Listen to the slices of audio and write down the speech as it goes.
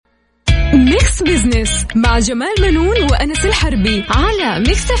ميكس بزنس مع جمال منون وأنس الحربي على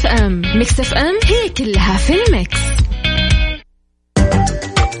ميكس اف ام. ميكس اف ام هي كلها في الميكس.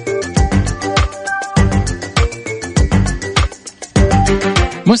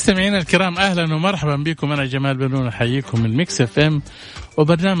 مستمعينا الكرام، أهلا ومرحبا بكم. أنا جمال منون أحييكم من ميكس اف ام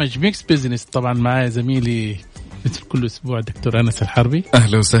وبرنامج ميكس بزنس. طبعا معايا زميلي مثل كل أسبوع دكتور أنس الحربي.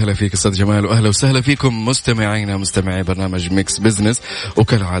 أهلا وسهلا فيك أستاذ جمال، وأهلا وسهلا فيكم مستمعي برنامج ميكس بزنس.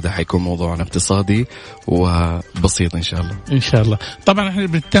 وكالعادة حيكون موضوعنا اقتصادي وبسيط إن شاء الله. إن شاء الله. طبعا احنا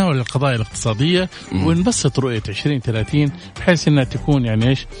بنتناول القضايا الاقتصادية ونبسط رؤية 2030 بحيث أنها تكون يعني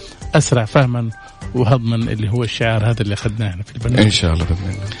إيش أسرع فهما وهضما، اللي هو الشعار هذا اللي أخذناه في البرنامج إن شاء الله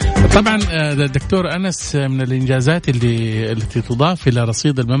بإذن الله. طبعا دكتور أنس، من الإنجازات التي تضاف إلى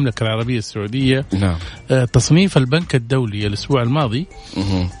رصيد المملكة العربية السعودية نعم. تصنيف البنك الدولي الأسبوع الماضي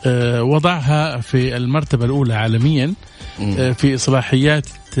وضعها في المرتبة الأولى عالميا في إصلاحيات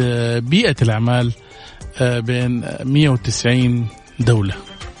بيئة الأعمال بين 190 دولة.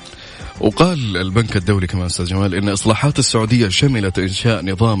 وقال البنك الدولي كمان أستاذ جمال إن إصلاحات السعودية شملت إنشاء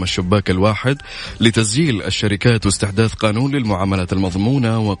نظام الشباك الواحد لتسجيل الشركات واستحداث قانون للمعاملات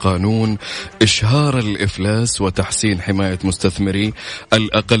المضمونة وقانون إشهار الإفلاس وتحسين حماية مستثمري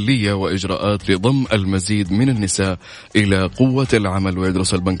الأقلية وإجراءات لضم المزيد من النساء إلى قوة العمل.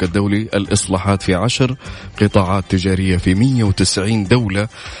 ويدرس البنك الدولي الإصلاحات في 10 قطاعات تجارية في 190 دولة،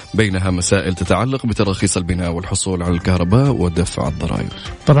 بينها مسائل تتعلق بتراخيص البناء والحصول على الكهرباء ودفع الضرائب.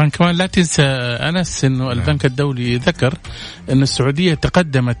 طبعا كمان لا تنسى أنس أنه البنك الدولي ذكر أن السعودية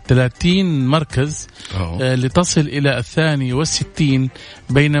تقدمت 30 مركز لتصل إلى 62،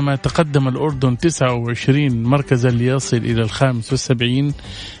 بينما تقدم الأردن 29 مركزا ليصل إلى 75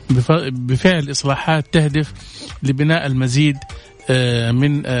 بفعل إصلاحات تهدف لبناء المزيد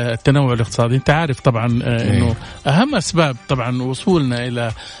من التنوع الاقتصادي. انت عارف طبعا انه اهم اسباب طبعا وصولنا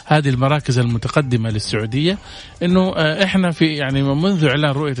الى هذه المراكز المتقدمه للسعوديه انه احنا في يعني منذ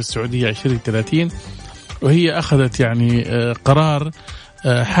اعلان رؤيه السعوديه 2030 وهي اخذت يعني قرار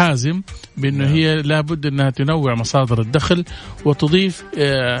حازم بأنه هي لابد أنها تنوع مصادر الدخل وتضيف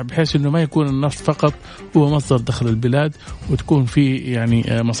بحيث أنه ما يكون النفط فقط هو مصدر دخل البلاد وتكون في يعني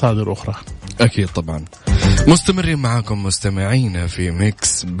مصادر أخرى. أكيد طبعا. مستمرين معاكم مستمعين في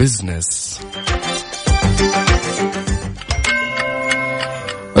ميكس بزنس.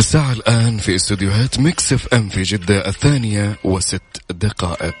 الساعة الآن في استوديوهات ميكس اف ام في جدة 2:06.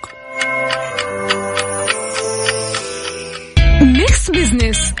 ميكس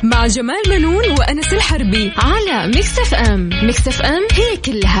بزنس مع جمال منون وأنس الحربي على ميكس اف ام. ميكس اف ام هي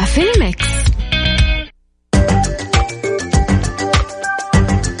كلها في الميكس.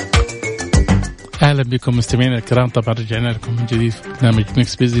 أهلا بكم مستمعينا الكرام. طبعا رجعنا لكم من جديد في برنامج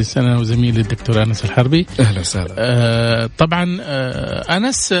ميكس بيزنس، أنا وزميلي الدكتور أنس الحربي. أهلا وسهلا. طبعا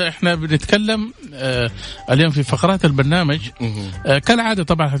أنس، إحنا بنتكلم اليوم في فقرات البرنامج كالعادة.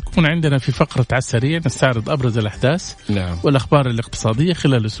 طبعا هتكون عندنا في فقرة عسرية نستعرض أبرز الأحداث والأخبار الاقتصادية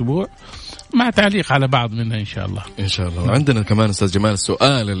خلال الأسبوع مع تعليق على بعض منها إن شاء الله. إن شاء الله. وعندنا كمان أستاذ جمال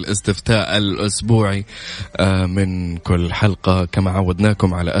سؤال الاستفتاء الأسبوعي من كل حلقة كما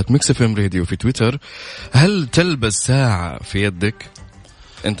عودناكم على @mixfmradio في تويتر. هل تلبس ساعة في يدك؟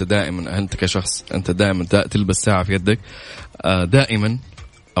 أنت دائما، أنت كشخص أنت دائما تلبس ساعة في يدك دائما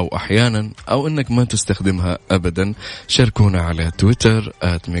أو أحيانا أو أنك ما تستخدمها أبدا؟ شاركونا على تويتر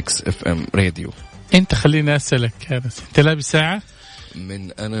 @mixfmradio. أنت خليني أسألك، أنت لابس ساعة؟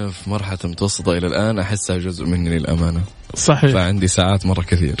 من أنا في مرحلة متوسطة إلى الآن أحسها جزء مني للأمانة. صحيح. فعندي ساعات مرة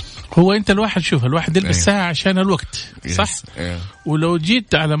كثير. هو أنت الواحد شوف، الواحد يلبس ساعة عشان الوقت، صح؟ ولو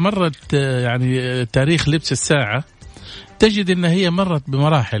جيت على مرة يعني تاريخ لبس الساعة تجد إن هي مرت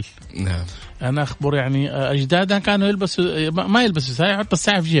بمراحل. نعم. أنا أخبر يعني أجدادنا كانوا يلبسوا ما يلبسوا ساعة، يحط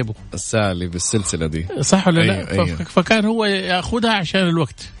الساعة في جيبه. الساعة اللي بالسلسلة دي، صح ولا لا؟ أيوة. فكان هو يأخذها عشان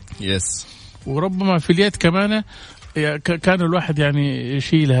الوقت. يس. وربما في اليد كمان كان الواحد يعني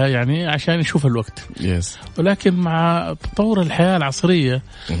يشيلها يعني عشان يشوف الوقت. يس. ولكن مع تطور الحياة العصرية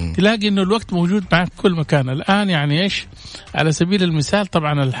تلاقي إنه الوقت موجود معك كل مكان الآن. يعني إيش؟ على سبيل المثال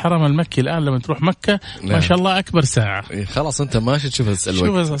طبعا الحرم المكي الآن لما تروح مكة ما شاء الله أكبر ساعة. خلاص أنت ماشي تشوف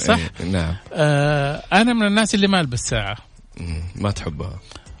الوقت. شوف صح؟ نعم. أنا من الناس اللي ما ألبس ساعة. ما تحبها؟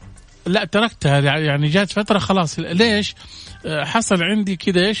 لا تركتها يعني جات فترة خلاص. ليش؟ حصل عندي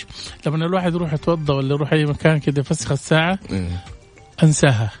كده إيش لما الواحد يروح يتوضى ولا يروح أي مكان كده فسخ الساعة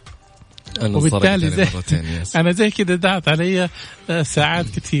أنساها. وبالتالي أنا زي كده دعت علي ساعات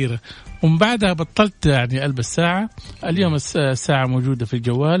كثيرة، ومن بعدها بطلت يعني ألبس ساعة. اليوم الساعة موجودة في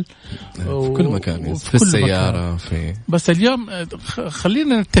الجوال في كل مكان، في السيارة في. بس اليوم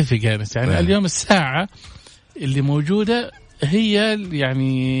خلينا نتفق يعني اليوم الساعة اللي موجودة هي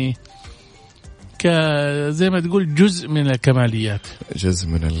يعني زي ما تقول جزء من الكماليات، جزء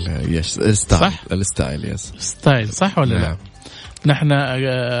من الستايل. يس ستايل، صح ولا لا؟ نحن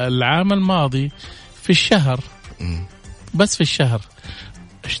العام الماضي في الشهر بس في الشهر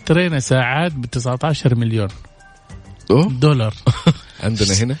اشترينا ساعات ب19 مليون دولار.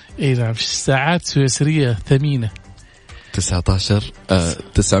 عندنا هنا اي نعم، ساعات سويسرية ثمينة 19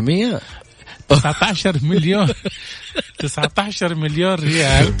 مليون 19 مليون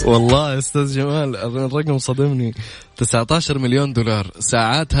ريال. والله استاذ جمال الرقم صدمني. 19 مليون دولار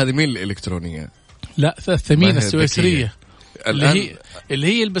ساعات. هذه مين الإلكترونية؟ لا الثمينة السويسرية اللي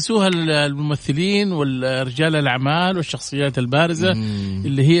هي يلبسوها الممثلين والرجال الأعمال والشخصيات البارزة،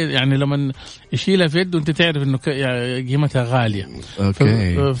 اللي هي يعني لما يشيلها في يده أنت تعرف إنه قيمتها غالية.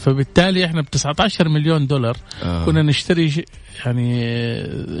 فبالتالي إحنا ب19 مليون دولار كنا نشتري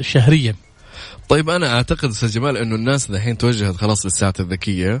يعني شهريا. طيب أنا أعتقد أستاذ جمال إنه الناس الحين توجهت خلاص للساعات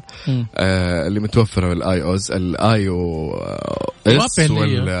الذكية اللي متوفرة الآي أوز الآي أو إس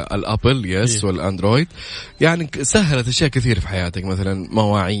والأبل يس والأندرويد. يعني سهلت أشياء كثير في حياتك، مثلا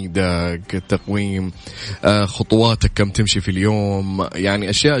مواعيدك، التقويم، خطواتك كم تمشي في اليوم، يعني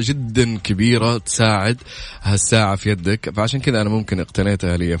أشياء جدا كبيرة تساعد هالساعة في يدك. فعشان كذا أنا ممكن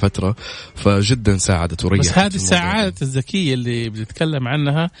اقتنيتها لي فترة، فجدا ساعدت وريحت. بس هذه الساعات الذكية اللي بنتكلم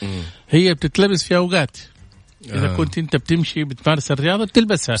عنها هي بتتلبس في أوقات. إذا كنت أنت بتمشي بتمارس الرياضة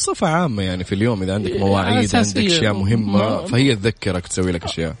بتلبسها بصفة عامة، يعني في اليوم إذا عندك مواعيد، عندك أشياء مهمة، فهي تذكرك تسوي لك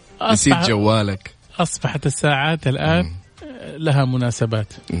أشياء. نسيت جوالك. أصبحت الساعات الآن لها مناسبات.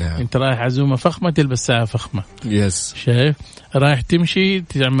 أنت رايح عزومة فخمة تلبس ساعة فخمة. يس. شايف؟ رايح تمشي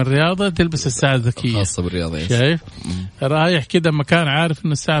تعمل رياضة تلبس الساعة الذكية خاصة بالرياضة. يس. شايف؟ رايح كده مكان عارف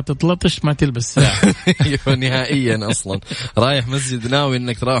إنه الساعة تتلطش ما تلبس ساعة. نهائيا أصلا. رايح مسجد ناوي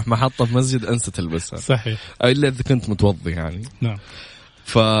إنك تروح محطة في مسجد أنسى تلبسها. صحيح. إلا إذا كنت متوضي يعني. نعم.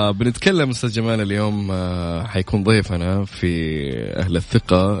 فبنتكلم أستاذ جمال اليوم حيكون ضيفنا في أهل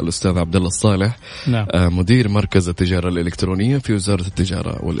الثقة الأستاذ عبد الله الصالح. نعم. مدير مركز التجارة الإلكترونية في وزارة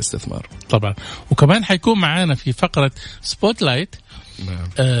التجارة والاستثمار. طبعا. وكمان حيكون معانا في فقرة سبوت لايت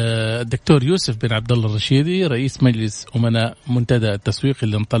الدكتور يوسف بن عبد الله الرشيدي رئيس مجلس أمناء منتدى التسويق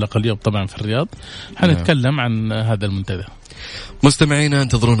اللي انطلق اليوم طبعا في الرياض. حنتكلم عن هذا المنتدى. مستمعينا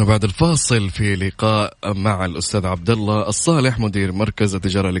انتظرونا بعد الفاصل في لقاء مع الأستاذ عبد الله الصالح مدير مركز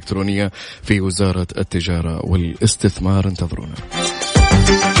التجارة الإلكترونية في وزارة التجارة والاستثمار. انتظرونا.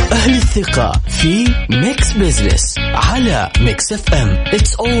 أهل الثقة في ميكس بيزنس على ميكس اف ام.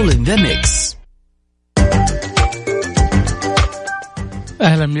 It's all in the mix.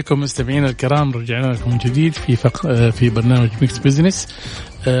 أهلا بكم مستمعينا الكرام، رجعنا لكم جديد في برنامج ميكس بيزنس.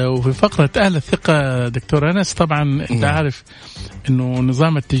 وفي فقرة أهل الثقة دكتور أنس، طبعا أنت عارف أنه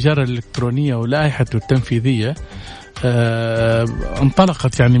نظام التجارة الإلكترونية ولائحته التنفيذية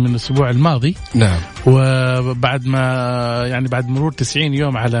انطلقت يعني من الأسبوع الماضي. نعم. وبعد ما يعني بعد مرور 90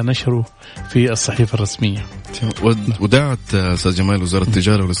 يوم على نشره في الصحيفة الرسمية. ودعت أستاذ جمال وزارة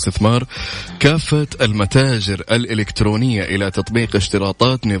التجارة والاستثمار كافة المتاجر الإلكترونية إلى تطبيق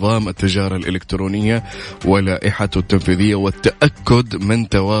اشتراطات نظام التجارة الإلكترونية ولائحته التنفيذية والتأكد من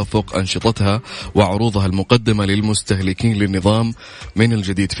توافق أنشطتها وعروضها المقدمة للمستهلكين للنظام. من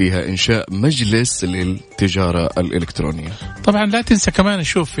الجديد فيها إنشاء مجلس للتجارة الإلكترونية. طبعا لا تنسى كمان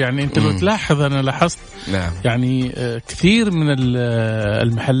شوف يعني أنت لو تلاحظ أنا لاحظت نعم. يعني كثير من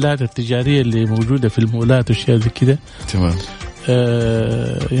المحلات التجارية اللي موجودة في المولات وشيء زي كده تمام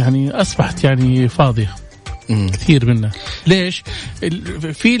يعني أصبحت يعني فاضية كثير منها. ليش؟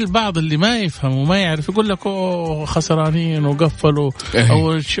 في البعض اللي ما يفهم وما يعرف يقول لك خسرانين وقفلوا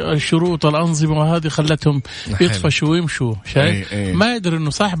أو الشروط الأنظمة وهذه خلتهم يطفشوا ويمشوا. شايف؟ ما يدري إنه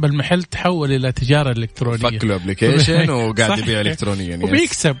صاحب المحل تحول إلى تجارة إلكترونية، فكله أبليكيشن وقاعد يبيع إلكترونيا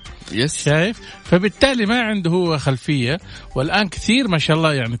وبيكسب. شايف؟ فبالتالي ما عنده هو خلفية. والآن كثير ما شاء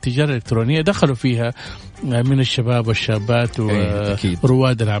الله يعني التجارة الإلكترونية دخلوا فيها من الشباب والشابات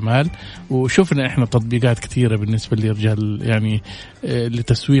ورواد الأعمال. وشوفنا إحنا تطبيقات كثيرة بالنسبة للرجال يعني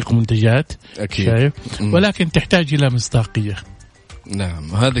لتسويق منتجات. شايف؟ ولكن تحتاج إلى مصداقية.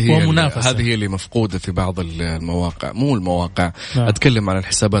 نعم. هذه هي اللي مفقودة في بعض المواقع. مو المواقع نعم. أتكلم عن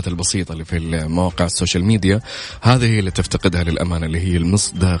الحسابات البسيطة اللي في المواقع السوشيال ميديا. هذه هي اللي تفتقدها للأمانة، اللي هي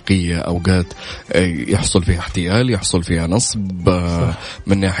المصداقية. أوقات يحصل فيها احتيال، يحصل فيها نصب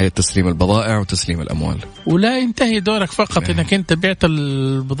من ناحية تسليم البضائع وتسليم الأموال. ولا ينتهي دورك فقط إنك أنت بعت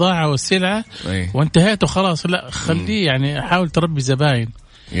البضاعة والسلعة وانتهيت وخلاص. لا، خليه يعني حاول تربي زباين.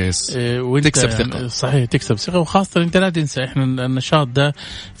 يس. تكسب ثقة. يعني صحيح تكسب ثقة. وخاصة انت لا تنسى احنا النشاط ده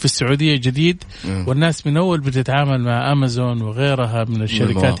في السعودية جديد والناس من اول بتتعامل مع امازون وغيرها من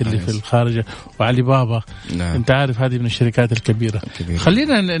الشركات اللي في الخارج وعلي بابا. نعم. انت عارف هذه من الشركات الكبيرة.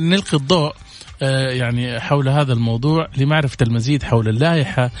 خلينا نلقي الضوء يعني حول هذا الموضوع لمعرفة المزيد حول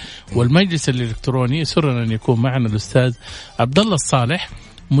اللائحة والمجلس الإلكتروني. يسرنا أن يكون معنا الأستاذ عبد الله الصالح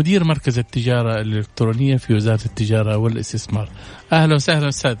مدير مركز التجارة الإلكترونية في وزارة التجارة والاستثمار. أهلا وسهلا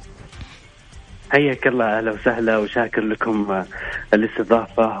أستاذ. حياك الله. أهلا وسهلا وشاكر لكم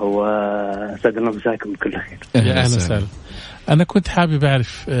الاستضافة وأسعد الله مساكم بكل خير. يا أهلا وسهلا. أنا كنت حابب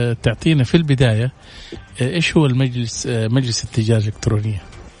أعرف تعطينا في البداية إيش هو مجلس التجارة الإلكترونية؟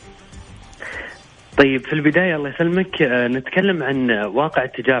 طيب في البداية الله يسلمك نتكلم عن واقع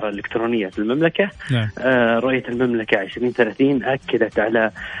التجارة الإلكترونية في المملكة. نعم. رؤية المملكة 2030 أكدت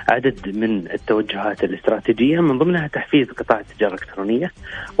على عدد من التوجهات الاستراتيجية من ضمنها تحفيز قطاع التجارة الإلكترونية،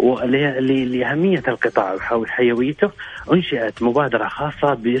 ولأهمية القطاع وحيويته أنشئت مبادرة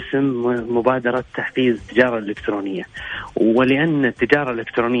خاصة باسم مبادرة تحفيز التجارة الإلكترونية. ولأن التجارة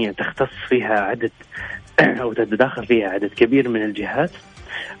الإلكترونية تختص فيها عدد أو تتداخل فيها عدد كبير من الجهات،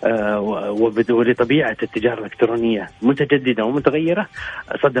 ولطبيعة التجارة الإلكترونية متجددة ومتغيرة،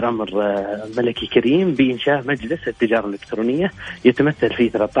 صدر أمر ملكي كريم بإنشاء مجلس التجارة الإلكترونية يتمثل فيه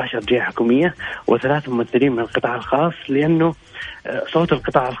 13 جهة حكومية و3 ممثلين من القطاع الخاص، لأنه صوت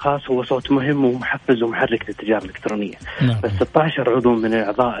القطاع الخاص هو صوت مهم ومحفز ومحرك للتجارة الإلكترونية. بس 16 عضو من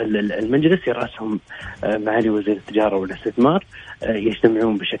أعضاء المجلس يرأسهم معالي وزير التجارة والاستثمار،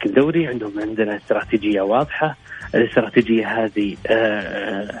 يجتمعون بشكل دوري. عندنا استراتيجية واضحة. الاستراتيجية هذه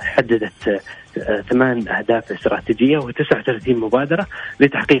حددت 8 أهداف استراتيجية و39 مبادرة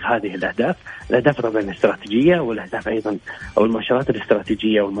لتحقيق هذه الأهداف. الأهداف طبعا الاستراتيجية، والأهداف أيضا أو المؤشرات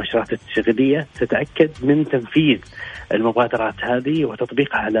الاستراتيجية والمؤشرات التشغيلية تتأكد من تنفيذ المبادرات هذه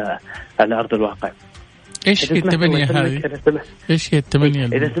وتطبيقها على أرض الواقع. إيش هي الثمانية هذه؟ إيش هي الثمانية؟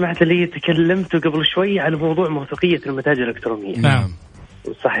 إذا سمحت لي تكلمت قبل شوي على موضوع موثوقية المتاجر الإلكترونية. نعم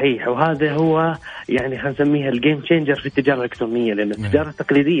صحيح، وهذا هو يعني خلينا نسميها الجيم تشينجر في التجارة الإلكترونية، لأن التجارة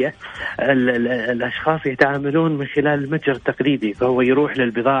التقليدية الأشخاص يتعاملون من خلال المتجر التقليدي، فهو يروح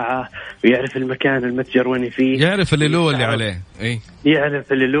للبضاعة ويعرف المكان المتجر وين فيه، يعرف اللي له اللي عليه.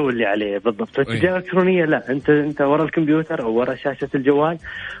 يعرف اللي له اللي عليه بالضبط. التجارة الإلكترونية لا، أنت ورا الكمبيوتر أو ورا شاشة الجوال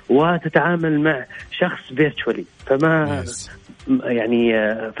وتتعامل مع شخص فيرتشوالي. فما يعني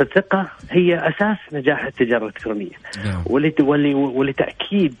فالثقة هي أساس نجاح التجارة الإلكترونية.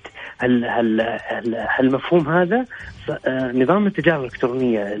 ولتأكيد هالمفهوم هذا، نظام التجارة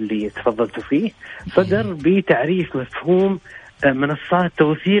الإلكترونية اللي تفضلت فيه صدر بتعريف مفهوم منصات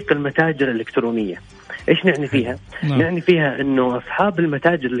توثيق المتاجر الإلكترونية. إيش نعني فيها؟ نعني فيها أنه أصحاب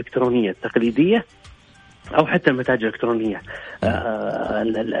المتاجر الإلكترونية التقليدية أو حتى المتاجر الإلكترونية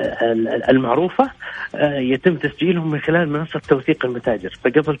المعروفة يتم تسجيلهم من خلال منصة توثيق المتاجر.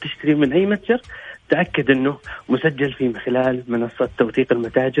 فقبل تشتري من أي متجر تأكد أنه مسجل في من خلال منصة توثيق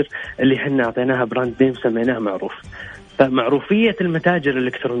المتاجر اللي حنا أعطيناها براند نيم سميناها معروف. فمعروفية المتاجر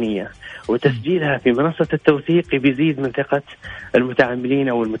الإلكترونية وتسجيلها في منصة التوثيق بيزيد من ثقة المتعاملين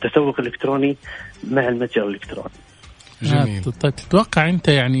أو المتسوق الإلكتروني مع المتجر الإلكتروني. جميل. تتوقع أنت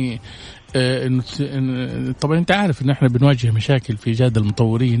يعني طبعا أنت عارف أن احنا بنواجه مشاكل في إيجاد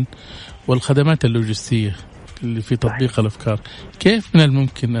المطورين والخدمات اللوجستية اللي في تطبيق الأفكار، كيف من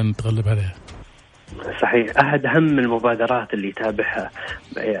الممكن أن نتغلب عليها؟ صحيح. أحد أهم المبادرات اللي يتابعها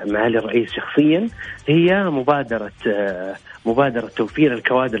معالي الرئيس شخصيا هي مبادرة توفير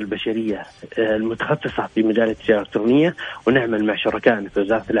الكوادر البشرية المتخصصة في مجال التجارة الإلكترونية، ونعمل مع شركائنا في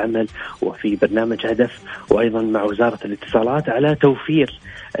وزارة العمل وفي برنامج هدف وأيضا مع وزارة الاتصالات على توفير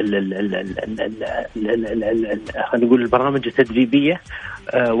خلينا نقول البرامج التدريبية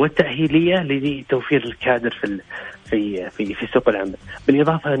والتأهيلية لتوفير الكادر في سوق العمل.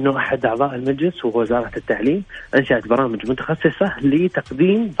 بالإضافة أنه أحد أعضاء المجلس وهو وزارة التعليم أنشأت برامج متخصصة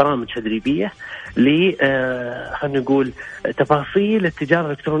لتقديم برامج تدريبية خلينا نقول تفاصيل التجارة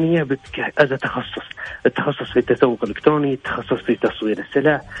الإلكترونية هذا التخصص في التسوق الإلكتروني، التخصص في تصوير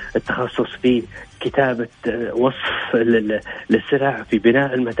السلع، التخصص في كتابة وصف للسلع، في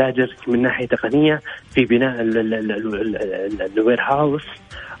بناء المتاجر من ناحية تقنية، في بناء الوير هاوس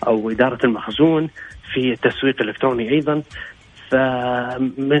أو إدارة المخزون، في التسويق الإلكتروني أيضا.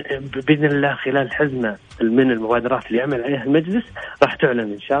 فبإذن الله خلال حزمة من المبادرات اللي يعمل عليها المجلس راح تعلن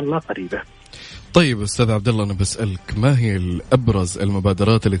إن شاء الله قريبا. طيب أستاذ عبد الله، أنا بسألك ما هي الأبرز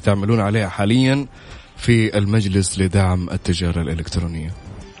المبادرات اللي تعملون عليها حاليا في المجلس لدعم التجارة الإلكترونية؟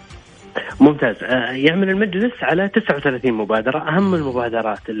 ممتاز. يعمل المجلس على 39 مبادرة. أهم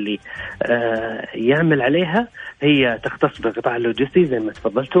المبادرات اللي يعمل عليها هي تختص بالقطاع اللوجستي زي ما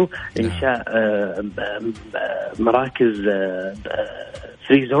تفضلتوا، إنشاء مراكز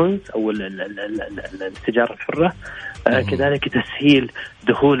فري زونز أو التجارة الحرة كذلك تسهيل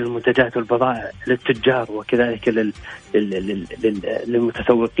دخول المنتجات والبضائع للتجار وكذلك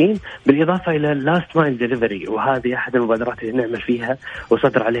للمتسوقين، بالإضافة إلى اللاست مايل ديليفري، وهذه أحد المبادرات اللي نعمل فيها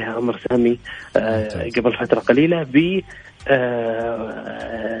وصدر عليها أمر سامي قبل فترة قليلة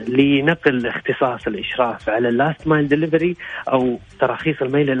لنقل اختصاص الإشراف على اللاست مايل ديليفري أو تراخيص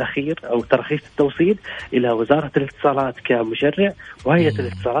الميل الأخير أو تراخيص التوصيل إلى وزارة الاتصالات كمشرع وهيئة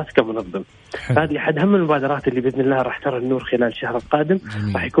الاتصالات كمنظم. هذه أحد أهم المبادرات اللي بإذن الله راح ترى النور خلال الشهر القادم.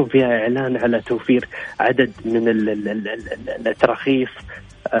 راح يكون فيها إعلان على توفير عدد من التراخيص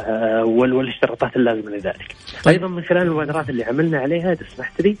والاشتراطات اللازمة لذلك. أيضا من خلال المبادرات اللي عملنا عليها إذا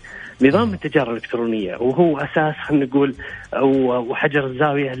سمحت لي نظام التجارة الإلكترونية، وهو أساس خلينا نقول أو حجر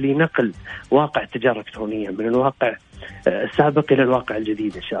الزاوية لنقل واقع التجارة الإلكترونية من الواقع السابق إلى الواقع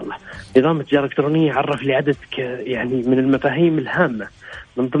الجديد إن شاء الله. نظام التجارة الإلكترونية عرف لي عدد يعني من المفاهيم الهامة،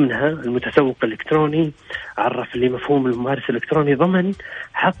 من ضمنها المتسوق الإلكتروني، عرف لي مفهوم الممارس الإلكتروني، ضمن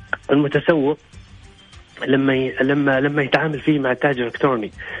حق المتسوق لما يتعامل فيه مع التاجر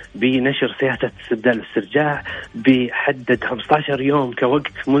الإلكتروني بنشر سياسة استبدال واسترجاع، بحدد 15 يوم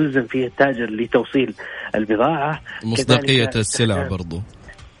كوقت ملزم فيه التاجر لتوصيل البضاعة. مصداقية السلع برضو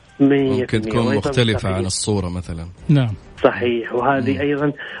ممكن تكون مختلفة عن الصورة مثلا. نعم صحيح. وهذه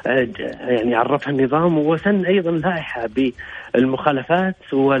أيضا يعني عرفها النظام، وسن أيضا لائحة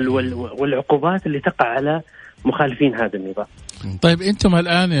بالمخالفات والعقوبات اللي تقع على مخالفين هذا النظام. طيب أنتم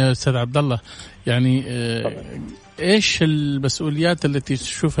الآن يا أستاذ عبد الله يعني إيش المسؤوليات التي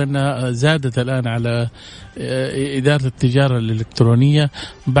تشوف أنها زادت الآن على إدارة التجارة الإلكترونية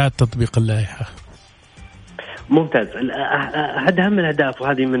بعد تطبيق اللائحة؟ ممتاز. أحد أهم الأهداف،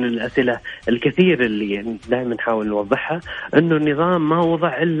 وهذه من الأسئلة الكثير اللي دائما نحاول نوضحها، أنه النظام ما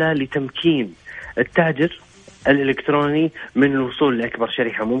وضع إلا لتمكين التاجر الإلكتروني من الوصول لأكبر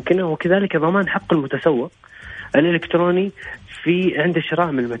شريحة ممكنة، وكذلك ضمان حق المتسوق الإلكتروني عند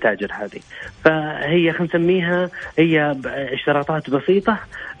الشراء من المتاجر هذه. فهي خلينا نسميها هي اشتراطات بسيطة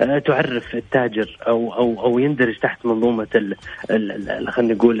تعرف التاجر أو يندرج تحت منظومة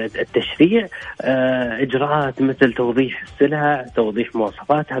خلينا نقول التشريع إجراءات مثل توضيح السلع، توضيح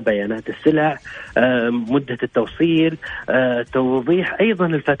مواصفاتها، بيانات السلع، مدة التوصيل، توضيح أيضا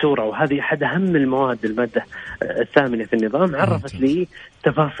الفاتورة. وهذه أحد أهم المواد، المادة الثامنة في النظام، عرفت لي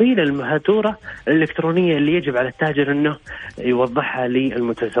تفاصيل الفاتورة الإلكترونية اللي يجب على التاجر أنه يوضحها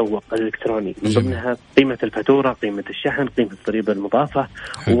للمتسوق الإلكتروني، من ضمنها قيمة الفاتورة، قيمة الشحن، قيمة الضريبة المضافة،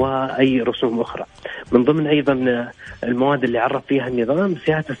 وأي رسوم أخرى. من ضمن أيضا المواد اللي عرف فيها النظام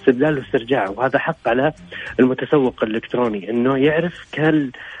سياسة استبدال واسترجاع، وهذا حق على المتسوق الإلكتروني أنه يعرف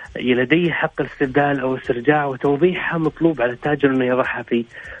كان لديه حق الاستبدال أو استرجاع، وتوضيحها مطلوب على التاجر أنه يضعها في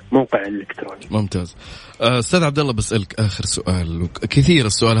موقع الإلكتروني. ممتاز. أستاذ عبد الله بسألك آخر سؤال، كثير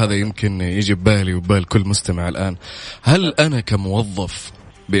السؤال هذا يمكن يجي ببالي وبال كل مستمع الآن. هل أنا كموظف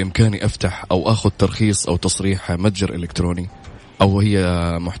بإمكاني أفتح أو أخذ ترخيص أو تصريح متجر إلكتروني، أو هي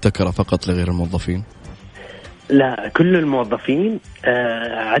محتكرة فقط لغير الموظفين؟ لا، كل الموظفين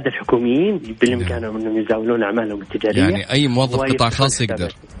عدا الحكوميين بالإمكانهم أنهم يزاولون أعمالهم التجارية. يعني أي موظف قطاع خاص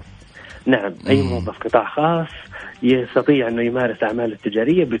يقدر؟ نعم، أي موظف قطاع خاص يستطيع أنه يمارس أعماله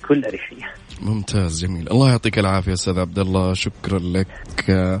التجارية بكل أريحية. ممتاز، جميل. الله يعطيك العافية أستاذ عبد الله، شكرا لك.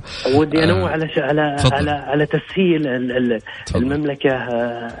 ودي أنوع على تسهيل المملكة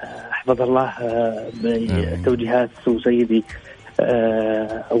حفظ الله بتوجيهات سمو سيدي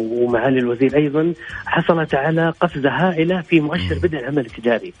ومعالي الوزير أيضا، حصلت على قفزة هائلة في مؤشر بدء العمل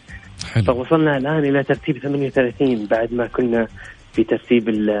التجاري. فوصلنا الآن إلى ترتيب 38 بعد ما كنا في ترتيب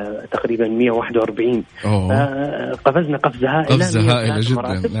تقريبا 141. قفزنا قفزة هائلة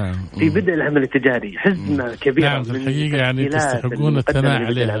جدا. نعم. في بدء العمل التجاري، حزمة كبيرة. نعم، الحقيقة يعني تستحقون الثناء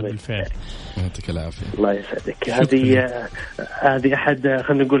عليها بالفعل. يعطيك العافية. الله يسعدك. هذه أحد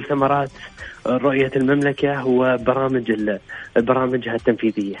خلينا نقول ثمرات رؤية المملكة وبرامجها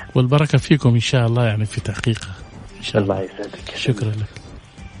التنفيذية، والبركة فيكم إن شاء الله يعني في تحقيقها إن شاء الله. الله يسعدك. شكرا لك.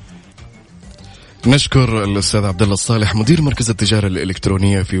 نشكر الأستاذ عبد الله الصالح، مدير مركز التجارة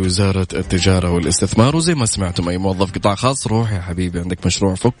الإلكترونية في وزارة التجارة والاستثمار. وزي ما سمعتم، أي موظف قطاع خاص، روح يا حبيبي عندك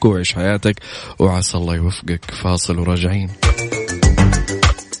مشروع، فك وعيش حياتك، وعسى الله يوفقك. فاصل وراجعين.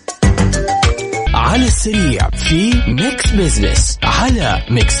 على السريع في ميكس بيزنس على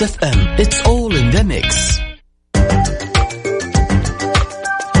ميكس اف ام. It's all in the mix.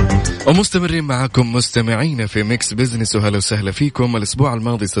 ومستمرين معكم مستمعين في ميكس بيزنس، وهلا وسهلا فيكم. الأسبوع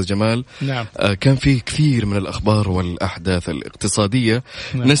الماضي أستاذ جمال، نعم، كان فيه كثير من الأخبار والأحداث الاقتصادية.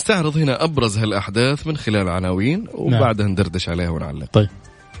 نعم. نستعرض هنا أبرز هالأحداث من خلال عناوين، وبعدها ندردش عليها ونعلق. طيب.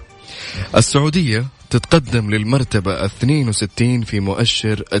 السعودية تتقدم للمرتبة 62 في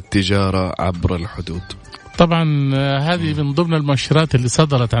مؤشر التجارة عبر الحدود. طبعا هذه من ضمن المؤشرات اللي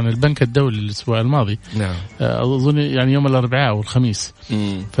صدرت عن البنك الدولي الأسبوع الماضي. نعم. أظن يعني يوم الأربعاء أو الخميس.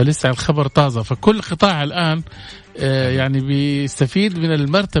 فلسه الخبر طازة، فكل قطاع الآن يعني بيستفيد من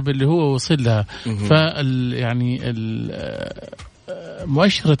المرتبة اللي هو وصل لها. يعني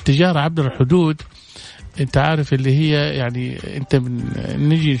مؤشر التجارة عبر الحدود، انت عارف اللي هي يعني انت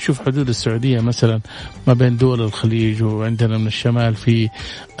نجي نشوف حدود السعودية مثلا ما بين دول الخليج، وعندنا من الشمال في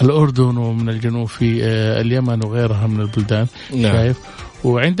الأردن ومن الجنوب في اليمن وغيرها من البلدان. نعم. شايف؟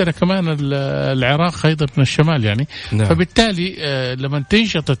 وعندنا كمان العراق أيضا من الشمال يعني. نعم. فبالتالي لما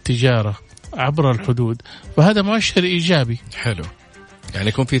تنشط التجارة عبر الحدود فهذا مؤشر إيجابي. حلو، يعني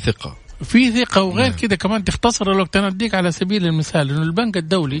يكون في ثقة وغير كده كمان تختصر الوقت. أنا أديك على سبيل المثال إنه البنك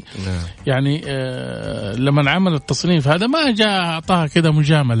الدولي يعني لما عمل التصنيف هذا ما جاء أعطاها كده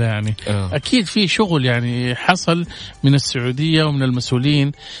مجاملة يعني. أكيد في شغل يعني حصل من السعودية ومن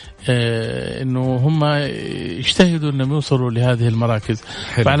المسؤولين إنه هم يجتهدوا إنهم يوصلوا لهذه المراكز.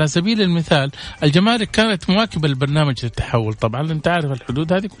 حلو. فعلى سبيل المثال الجمارك كانت مواكبة البرنامج للتحول. طبعا أنت عارف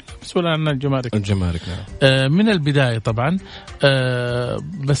الحدود هذه كلها مسؤولة عنها الجمارك. نعم. من البداية طبعا.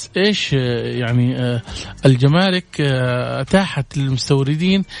 بس إيش يعني الجمارك أتاحت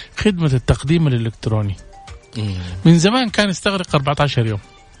للمستوردين خدمة التقديم الإلكتروني. من زمان كان يستغرق 14 يوم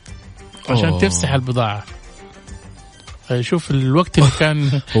عشان تفسح البضاعة. شوف الوقت اللي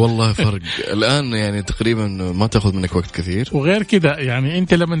كان والله فرق. الآن يعني تقريبا ما تأخذ منك وقت كثير. وغير كده يعني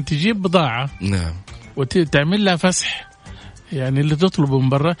أنت لما تجيب بضاعة نعم وتعمل لها فسح يعني اللي تطلبه من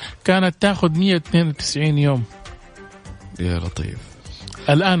برا كانت تأخذ 192 يوم. يا لطيف.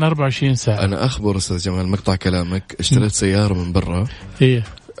 الآن 24 ساعة. أنا أخبر أستاذ جمال مقطع كلامك، اشتريت سيارة من برا. هي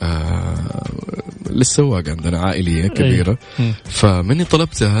للسواق عندنا عائلية كبيرة. فمني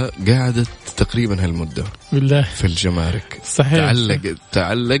طلبتها قاعدت تقريبا هالمدة بالله في الجمارك. صحيح.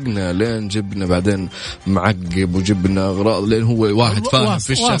 تعلقنا لين جبنا بعدين معقب وجبنا أغراض لين هو واحد فاهم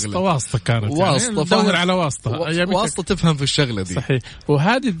في الشغلة. واسطة كانت واسطة يعني دور على واسطة تفهم في الشغلة دي. صحيح.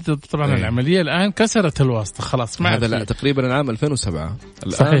 وهذه طبعا العملية الآن كسرت الواسطة خلاص. هذا لا تقريبا العام 2007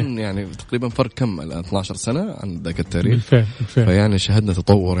 الآن. صحيح. يعني تقريبا فرق كم الآن 12 سنة عن ذاك التاريخ. بالفعل. فيعني شهدنا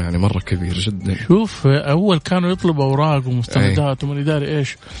تطور يعني مرة كبير جدا. شوف أول كانوا يطلبوا أوراق ومستندات ومن يداري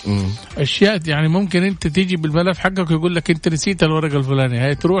إيش أشياء يعني ممكن أنت تيجي بالملف حقك ويقول لك أنت نسيت الورقة الفلانية،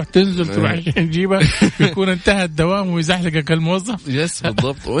 هي تروح تنزل تروح عشان تجيبها يكون انتهى الدوام ويزحلقك الموظف. يس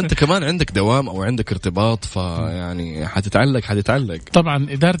بالضبط. وأنت كمان عندك دوام أو عندك ارتباط فيعني حتتعلق. طبعا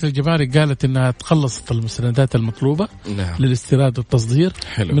إدارة الجمارك قالت إنها تخلصت المستندات المطلوبة. نعم. للاستيراد والتصدير.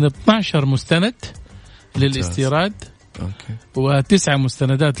 حلو. من 12 مستند للاستيراد و9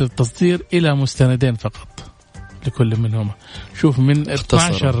 مستندات للتصدير إلى مستندين فقط لكل منهما. شوف من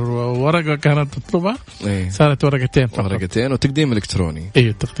 12 ورقة كانت تطلبها صارت ورقتين فقط. ورقتين وتقديم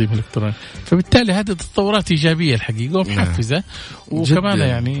إلكتروني. تقديم إلكتروني. فبالتالي هذه تطورات إيجابية الحقيقة ومحفزة. وكمان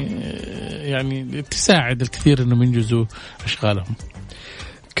يعني تساعد الكثير إنهم ينجزوا أشغالهم.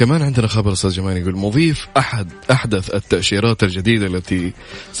 كمان عندنا خبر أستاذ جمال يقول مضيف أحدث التأشيرات الجديدة التي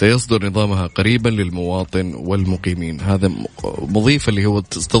سيصدر نظامها قريبا للمواطن والمقيمين. هذا مضيف اللي هو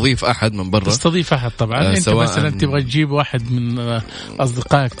تستضيف أحد من برا. تستضيف أحد طبعا. أنت مثلا تبغى تجيب واحد من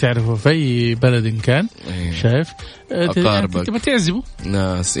أصدقائك تعرفه في أي بلد كان. شايف أقاربك تبغى تعزمه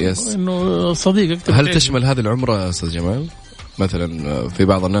ناس. يس إنه صديقك. هل تشمل هذه العمرة أستاذ جمال؟ مثلا في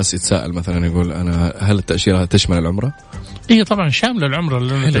بعض الناس يتساءل مثلا يقول أنا هل التأشيرة تشمل العمرة؟ هي طبعا شاملة العمرة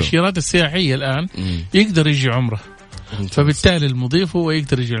لأن التأشيرات السياحية الآن يقدر يجي عمرة. فبالتالي المضيف هو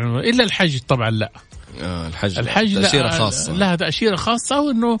يقدر يجي عمرة إلا الحج طبعا لا. الحج تأشيرة خاصة. لا تأشيرة خاصة.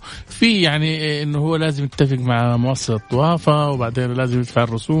 أو إنه في يعني إنه هو لازم يتفق مع مؤسسة طوافة وبعدين لازم يدفع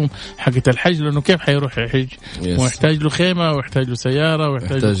الرسوم حقة الحج لأنه كيف حيروح يحج ويحتاج له خيمة ويحتاج له سيارة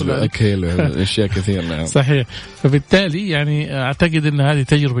ويحتاج له أكل أشياء كثير. نعم. صحيح. فبالتالي يعني أعتقد إن هذه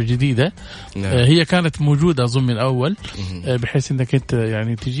تجربة جديدة. نعم. هي كانت موجودة أظن من أول بحيث إنك أنت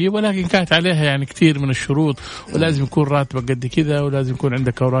يعني تجيب ولكن كانت عليها يعني كثير من الشروط ولازم يكون راتبك قد كذا ولازم يكون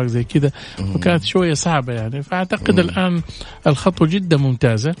عندك أوراق زي كذا وكانت شوية صعبة يعني. فأعتقد الآن الخطوة جدا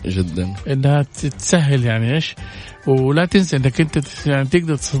ممتازة جدا إنها تسهل يعني إيش. ولا تنسى إنك أنت يعني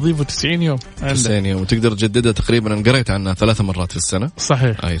تقدر تستضيفه 90 يوم 90 يوم وتقدر تجددها تقريبا. أنا قريت عنها 3 مرات في السنة.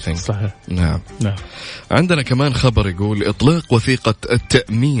 صحيح. صحيح. نعم. عندنا كمان خبر يقول إطلاق وثيقة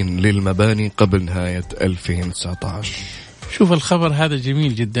التأمين للمباني قبل نهاية 2019. شوف الخبر هذا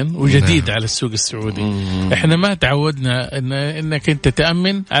جميل جدا وجديد. نعم. على السوق السعودي. احنا ما تعودنا انك انت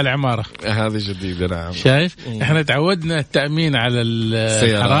تأمن على العمارة. هذه جديدة. نعم. شايف. احنا تعودنا التأمين على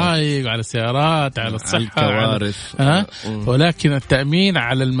الحرائق وعلى السيارات على الصحة على الكوارث. ولكن التأمين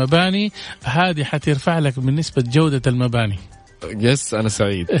على المباني هذه حترفع لك من نسبة جودة المباني. يس أنا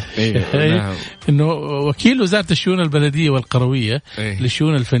سعيد. نعم. إنه وكيل وزارة الشؤون البلدية والقروية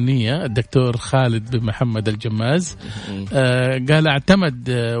للشؤون الفنية الدكتور خالد بن محمد الجماز قال اعتمد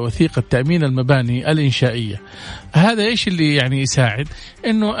وثيقة تأمين المباني الإنشائية. هذا إيش اللي يعني يساعد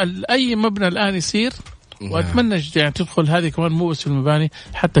إنه أي مبنى الآن يصير، وأتمنى يعني تدخل هذه كمان مو بس في المباني،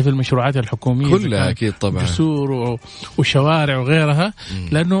 حتى في المشروعات الحكومية كلها أكيد طبعا، جسور وشوارع وغيرها،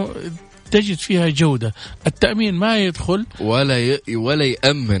 لأنه تجد فيها جودة. التأمين ما يدخل ولا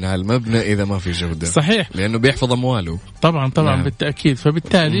يأمن على المبنى إذا ما في جودة. صحيح، لأنه بيحفظ أمواله. طبعا نعم. بالتأكيد.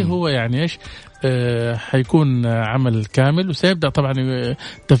 فبالتالي هو يعني إيش حيكون عمل كامل، وسيبدأ طبعا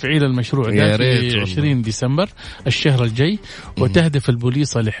تفعيل المشروع ده في 20 ديسمبر الشهر الجاي. وتهدف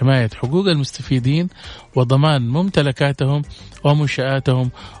البوليصة لحماية حقوق المستفيدين وضمان ممتلكاتهم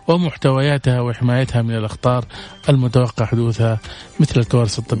ومنشآتهم ومحتوياتها وحمايتها من الأخطار المتوقع حدوثها مثل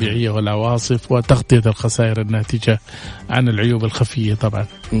الكوارث الطبيعية والعواصف وتغطية الخسائر الناتجة عن العيوب الخفية. طبعا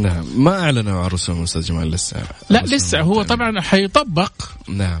نعم. ما أعلنوا عرسهم أستاذ جمال لسه؟ لا لسه، هو طبعا حيطبق.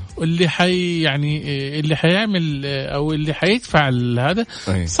 نعم. واللي اللي حيعمل أو اللي حيدفع هذا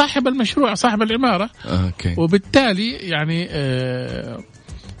صاحب المشروع، صاحب العمارة. أوكي. وبالتالي يعني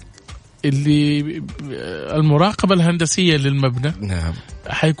اللي المراقبة الهندسية للمبنى نعم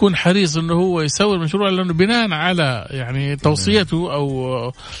حيكون حريص انه هو يسوي المشروع، لانه بناء على يعني توصيته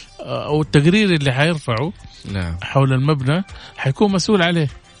او التقرير اللي حيرفعه نعم حول المبنى حيكون مسؤول عليه.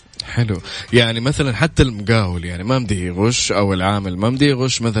 حلو. يعني مثلا حتى المقاول يعني ما مدي يغش، او العامل ما مدي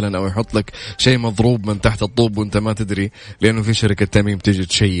يغش مثلا، او يحط لك شيء مضروب من تحت الطوب وانت ما تدري، لانه في شركة تأمين تيجي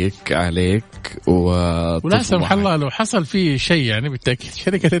تشيك عليك ولا سمح الله لو حصل فيه شيء يعني بالتأكيد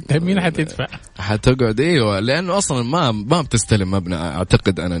شركة التأمين حتدفع، حتقعد. ايوه، لانه اصلا ما بتستلم مبنى.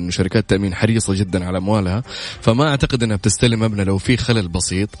 اعتقد انا انه شركات التأمين حريصة جدا على اموالها، فما اعتقد انها بتستلم مبنى لو في خلل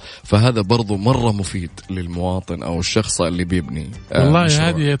بسيط. فهذا برضو مرة مفيد للمواطن او الشخص اللي بيبني. والله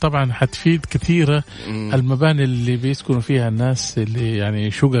هذه طبعا حتفيد كثيرة. المباني اللي بيسكنوا فيها الناس اللي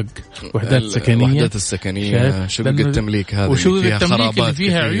يعني شقق وحدات سكنية، وحدات السكنية، شقق التمليك، هذه وشقق فيها التمليك اللي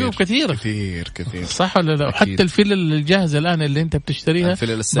فيها عيوب كثيرة كثير صح ولا لا؟ وحتى الفلل الجاهزة الآن اللي انت بتشتريها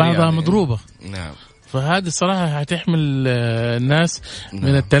بعضها يعني مضروبة. نعم. فهذه الصراحة هتحمل الناس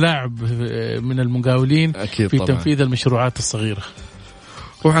من التلاعب من المقاولين في طبعا تنفيذ المشروعات الصغيرة.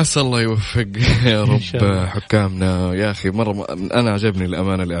 وعسى الله يوفق يا رب حكامنا. يا أخي مرة أنا عجبني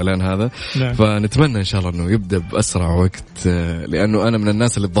الأمانة الإعلان هذا. نعم. فنتمنى إن شاء الله أنه يبدأ بأسرع وقت، لأنه أنا من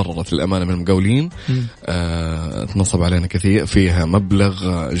الناس اللي تضررت الأمانة من المقاولين. تنصب علينا كثير، فيها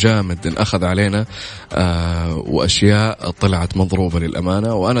مبلغ جامد أخذ علينا، وأشياء طلعت مضروبة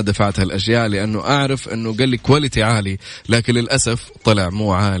للأمانة، وأنا دفعت هالأشياء لأنه أعرف أنه قال لي كواليتي عالي، لكن للأسف طلع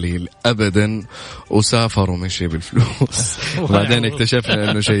مو عالي أبدا، وسافر ومشي بالفلوس. بعدين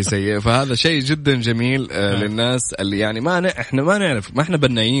اكتشفنا انه شيء سيء. فهذا شيء جدا جميل للناس اللي يعني احنا ما نعرف، ما احنا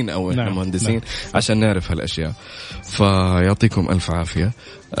بنايين او احنا مهندسين عشان نعرف هالاشياء. فيعطيكم الف عافيه.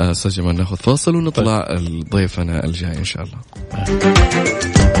 استاذ جمال ناخذ فاصل ونطلع ضيفنا الجاي ان شاء الله.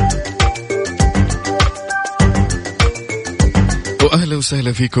 وأهلا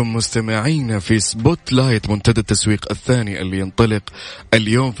وسهلا فيكم مستمعينا في سبوت لايت، منتدى التسويق الثاني اللي ينطلق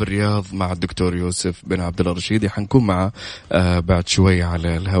اليوم في الرياض مع الدكتور يوسف بن عبد الله الرشيدي. حنكون معه بعد شوي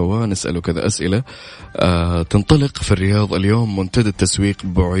على الهواء، نسأله كذا أسئلة. تنطلق في الرياض اليوم منتدى التسويق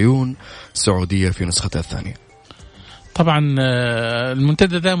بعيون سعودية في نسختها الثانية. طبعا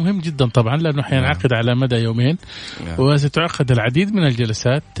المنتدى ده مهم جدا طبعا، لأنه حينعقد على مدى يومين، وستعقد العديد من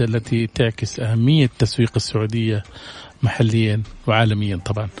الجلسات التي تعكس أهمية تسويق السعودية محليا وعالميا.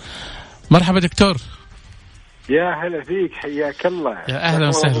 طبعا مرحبا دكتور. يا هلا فيك، حياك الله. يا أهلا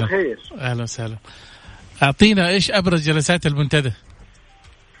وسهلا. أهلا وسهلا. أعطينا إيش أبرز جلسات المنتدى؟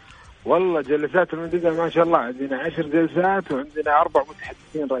 والله جلسات المنتدى ما شاء الله عندنا 10 جلسات، وعندنا 4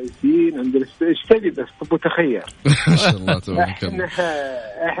 متحدثين رئيسيين. عندنا استدي بس طب وتخير. ما شاء الله تبارك الله.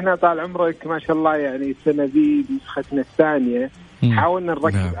 احنا طال عمرك ما شاء الله يعني السنة دي نسختنا الثانية حاولنا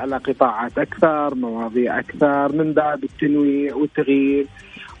نركز على قطاعات أكثر، مواضيع أكثر، من باب التنويع والتغيير،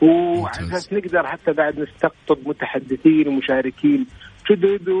 وعشان نقدر حتى بعد نستقطب متحدثين ومشاركين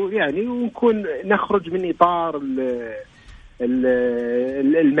جدد يعني، ونكون نخرج من إطار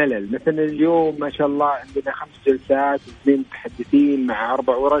الملل. مثلا اليوم ما شاء الله عندنا 5 جلسات و2 متحدثين مع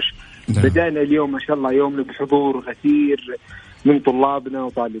 4 ورش. بدأنا اليوم ما شاء الله يومنا بحضور غزير من طلابنا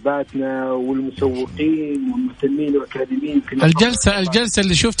وطالباتنا والمسوقين والمهتمين والأكاديميين. الجلسة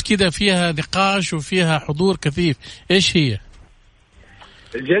اللي شفت كده فيها نقاش وفيها حضور كثيف، إيش هي؟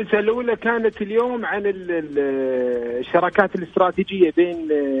 الجلسة الأولى كانت اليوم عن الشراكات الاستراتيجية بين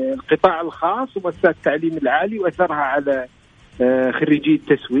القطاع الخاص ومؤسسات التعليم العالي وأثرها على خريجي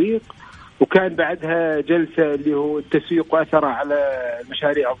التسويق. وكان بعدها جلسة اللي هو التسويق وأثره على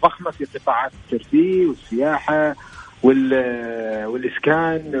المشاريع الضخمة في قطاعات الترفيه والسياحة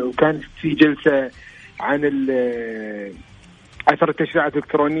والإسكان. وكان في جلسة عن أثر التشريعات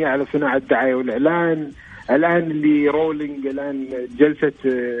الإلكترونية على صناعة الدعاية والإعلان. الآن اللي رولينج الآن جلسة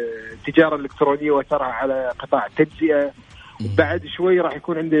التجارة الإلكترونية وأثرها على قطاع التجزئة. بعد شوي راح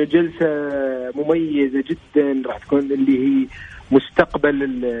يكون عندنا جلسة مميزة جدا راح تكون اللي هي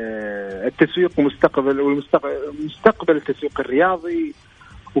مستقبل التسويق ومستقبل التسويق الرياضي.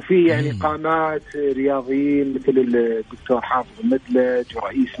 وفي يعني قامات رياضيين مثل الدكتور حافظ المدلج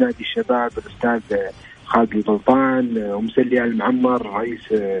ورئيس نادي الشباب الأستاذ خالد البلطان ومسلي المعمر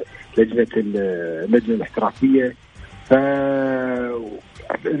رئيس اللجنة الاحترافية.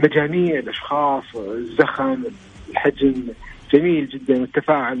 فالمجاميع الأشخاص الزخم الحجم جميل جدا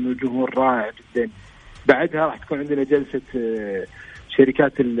والتفاعل من الجمهور رائع جدا. بعدها راح تكون عندنا جلسة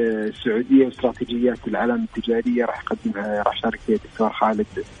شركات السعودية واستراتيجيات العلامة التجارية راح يشارك فيها الدكتور خالد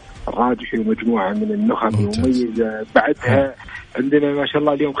الراجحي ومجموعة من النخب المميزة. بعدها عندنا ما شاء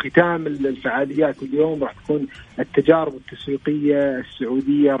الله اليوم ختام الفعاليات. اليوم راح تكون التجارب التسويقية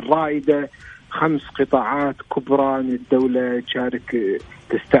السعودية الرائدة 5 قطاعات كبرى من الدولة تشارك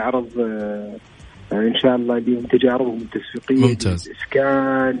تستعرض إن شاء الله اليوم تجاربهم التسويقية. ممتاز.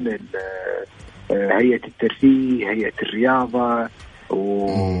 الإسكان هيئة الترفيه هيئة الرياضة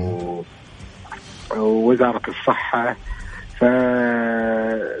ووزارة الصحة.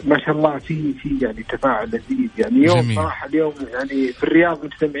 فما شاء الله في يعني تفاعل لذيذ يعني يوم صراحة اليوم يعني في الرياض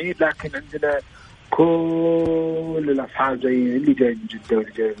مجتمعين لكن عندنا كل الأصحاب جايين اللي جاي من جدة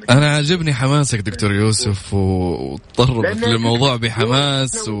واللي جاي من أنا عجبني حماسك دكتور يوسف وتطرقت للموضوع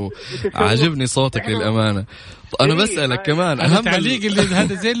بحماس وعجبني صوتك للأمانة. أنا بسألك كمان أهم تعليق اللي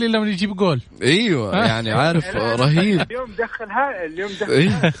هذا زي اللي لما يجيب جول. أيوة يعني عارف رهيب اليوم دخل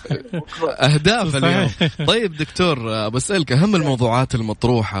أهداف اليوم. طيب دكتور بسألك أهم الموضوعات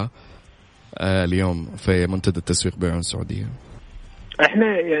المطروحة اليوم في منتدى التسويق بعيون السعودية.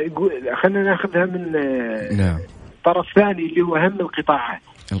 احنا خلينا ناخذها من طرف ثاني اللي هو أهم القطاعات.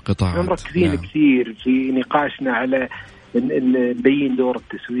 مركزين كثير في نقاشنا على نبين دور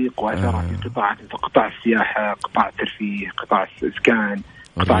التسويق وأثره في قطاعات مثل قطاع السياحة قطاع الترفيه قطاع الإسكان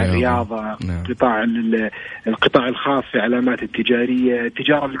قطاع الرياضة القطاع الخاص في علامات التجارية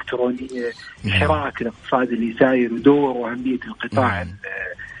التجارة الإلكترونية الحراك الاقتصادي اللي ساير ودور وأهمية القطاع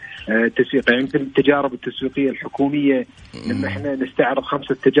التسويقي. يعني مثل التجارب التسويقية الحكومية لما احنا نستعرض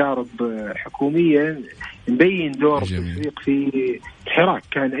 5 تجارب حكومية نبين دور التسويق في الحراك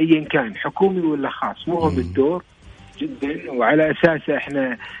كان أيا كان حكومي ولا خاص مهم الدور جدا وعلى أساسه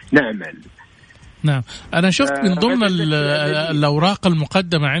احنا نعمل. نعم أنا شفت من ضمن الأوراق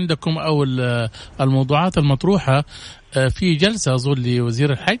المقدمة عندكم أو الموضوعات المطروحة في جلسة أظن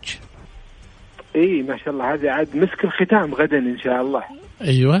لوزير الحج. إيه ما شاء الله هذه عاد مسك الختام غدا إن شاء الله.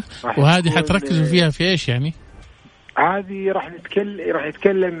 أيوة وهذه حتركزوا فيها في إيش يعني؟ هذه راح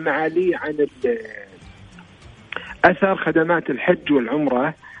يتكلم معالي عن أثر خدمات الحج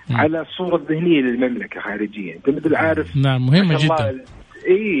والعمرة على الصورة الذهنية للمملكة خارجيا. أنت مثل عارف نعم مهمة جدا.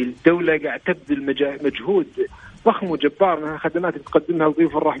 إيه الدولة قاعد تبذل مجهود ضخم وجبار من خدمات تقدمها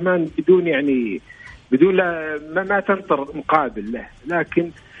ضيوف الرحمن بدون ما تنطر مقابل له.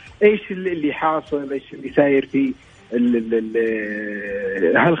 لكن إيش اللي حاصل إيش اللي ساير في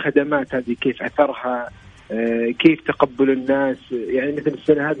هالخدمات هذه كيف أثرها كيف تقبل الناس. يعني مثل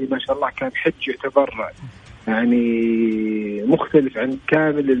السنة هذه ما شاء الله كان حج يعتبر يعني مختلف عن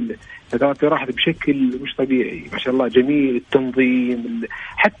كامل الفترات راحت بشكل مش طبيعي ما شاء الله. جميل التنظيم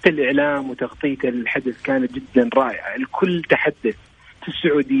حتى الإعلام وتغطيته للحدث كانت جدا رائعة. الكل تحدث في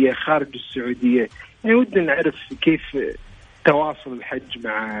السعودية خارج السعودية. يعني ودنا نعرف كيف تواصل الحج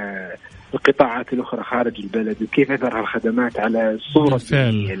مع القطاعات الأخرى خارج البلد وكيف أثر الخدمات على الصورة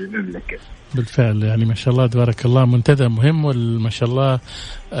المملكة. بالفعل يعني ما شاء الله تبارك الله منتدى مهم وما شاء الله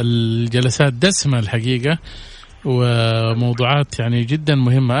الجلسات دسمة الحقيقة وموضوعات يعني جدا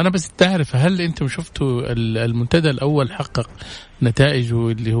مهمة. أنا بس تعرف هل أنتم شفتوا المنتدى الأول حقق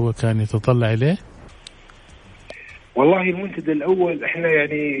نتائجه اللي هو كان يتطلع إليه؟ والله المنتدى الأول إحنا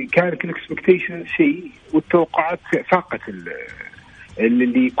يعني كانت الإكسبكتيشن شيء والتوقعات فاقت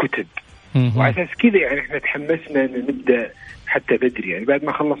اللي كتب. وعلى أساس كذا يعني إحنا تحمسنا نبدأ حتى بدري. يعني بعد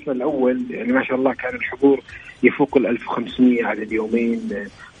ما خلصنا الأول يعني ما شاء الله كان الحضور يفوق 1500 على اليومين.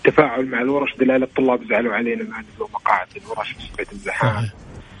 تفاعل مع الورش دلالة الطلاب زعلوا علينا ما نزلوا مقاعد الورش بسبب الزحام.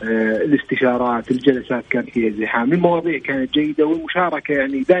 الاستشارات الجلسات كان فيها زحام. المواضيع كانت جيدة والمشاركة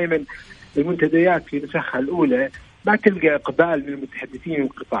يعني دائما المنتديات في نسخها الأولى ما تلقى إقبال من المتحدثين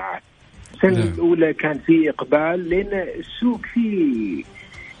والقطاعات. السنة الأولى كان في إقبال لأن السوق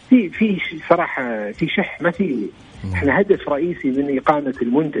في صراحة في شح ما في. احنا هدف رئيسي من إقامة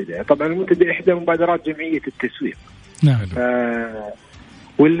المنتدى. طبعا المنتدى إحدى مبادرات جمعية التسويق. نعم.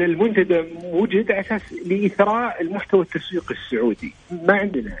 والمنتدى وجد على أساس لإثراء المحتوى التسويقي السعودي. ما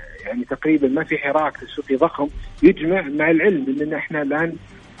عندنا يعني تقريبا ما في حراك تسويقي ضخم يجمع، مع العلم أننا احنا الآن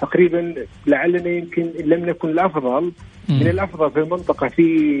تقريبا لعلنا يمكن لم نكن الأفضل من الأفضل في المنطقة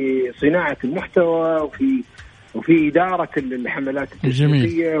في صناعة المحتوى وفي إدارة الحملات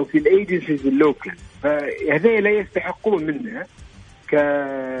التسويقية وفي الأيجنسيز اللوكال. فهذا لا يستحقون منا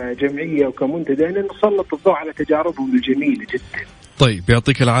كجمعية وكمنتدى أن نسلط الضوء على تجاربهم الجميلة جدا. طيب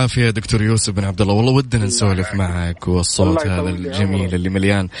يعطيك العافية دكتور يوسف بن عبد الله، والله ودنا نسولف معك، والصوت هذا الجميل اللي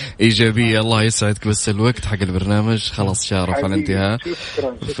مليان إيجابية. الله يسعدك، بس الوقت حق البرنامج خلاص شارف على الانتهاء.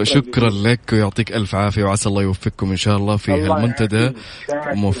 فشكرا لك ويعطيك ألف عافية، وعسى الله يوفقكم إن شاء الله في المنتدى،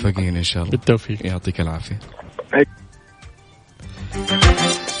 وموفقين إن شاء الله. بالتوفيق. يعطيك العافية.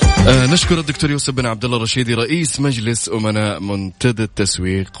 نشكر الدكتور يوسف بن عبد الله الرشيدي رئيس مجلس أمناء منتدى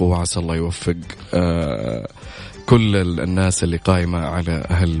التسويق، وعسى الله يوفق كل الناس اللي قائمة على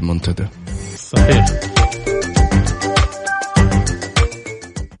أهل المنتدى. صحيح.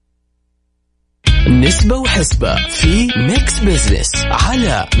 نسبة وحسبة في ميكس بيزنس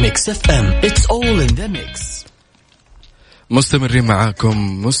على ميكس اف ام. It's all in the mix. مستمرين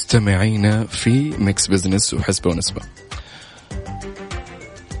معاكم مستمعينا في ميكس بيزنس وحسبة ونسبة.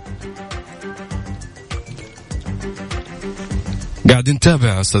 قاعد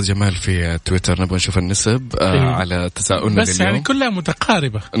نتابع أستاذ جمال في تويتر، نبغى نشوف النسب على تساؤلنا بس اليوم. يعني كلها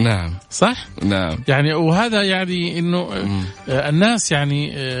متقاربة. نعم صح. نعم يعني وهذا يعني إنه الناس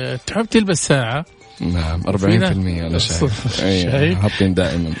يعني تحب تلبس ساعة. نعم 40% أنا شايف حاطين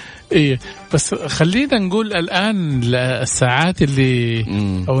دائما. إيه بس خلينا نقول الآن الساعات اللي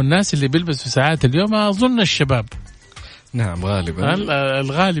أو الناس اللي بيلبسوا ساعات اليوم أظن الشباب. نعم غالبا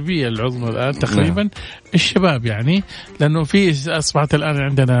الغالبية العظمى الآن تقريبا الشباب، يعني لأنه في أصبحت الآن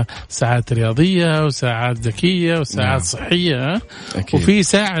عندنا ساعات رياضية وساعات ذكية وساعات صحية، وفي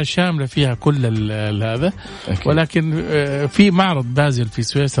ساعة شاملة فيها كل هذا. ولكن في معرض بازل في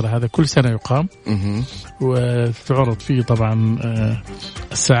سويسرا هذا كل سنة يقام وتعرض فيه طبعا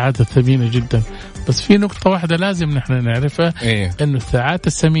الساعات الثمينة جدا. بس في نقطة واحدة لازم نحن نعرفها، إنه الساعات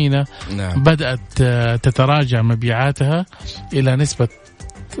الثمينة بدأت تتراجع مبيعاتها إلى نسبة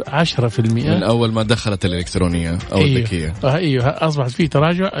 10% من أول ما دخلت الإلكترونية أو الذكية. أيوه أصبحت فيه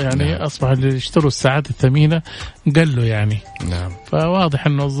تراجع، يعني أصبح اللي يشتروا الساعات الثمينة قلوا يعني. نعم. فواضح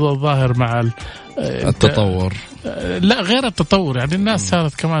إنه الظاهر مع التطور. لا غير التطور، يعني الناس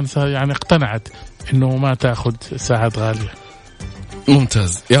صارت كمان يعني اقتنعت إنه ما تأخذ ساعات غالية.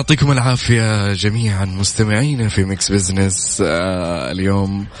 ممتاز، يعطيكم العافية جميعا مستمعين في ميكس بيزنس.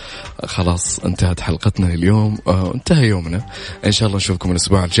 اليوم خلاص انتهت حلقتنا اليوم، انتهى يومنا. إن شاء الله نشوفكم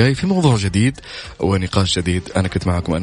الأسبوع الجاي في موضوع جديد ونقاش جديد. أنا كنت معكم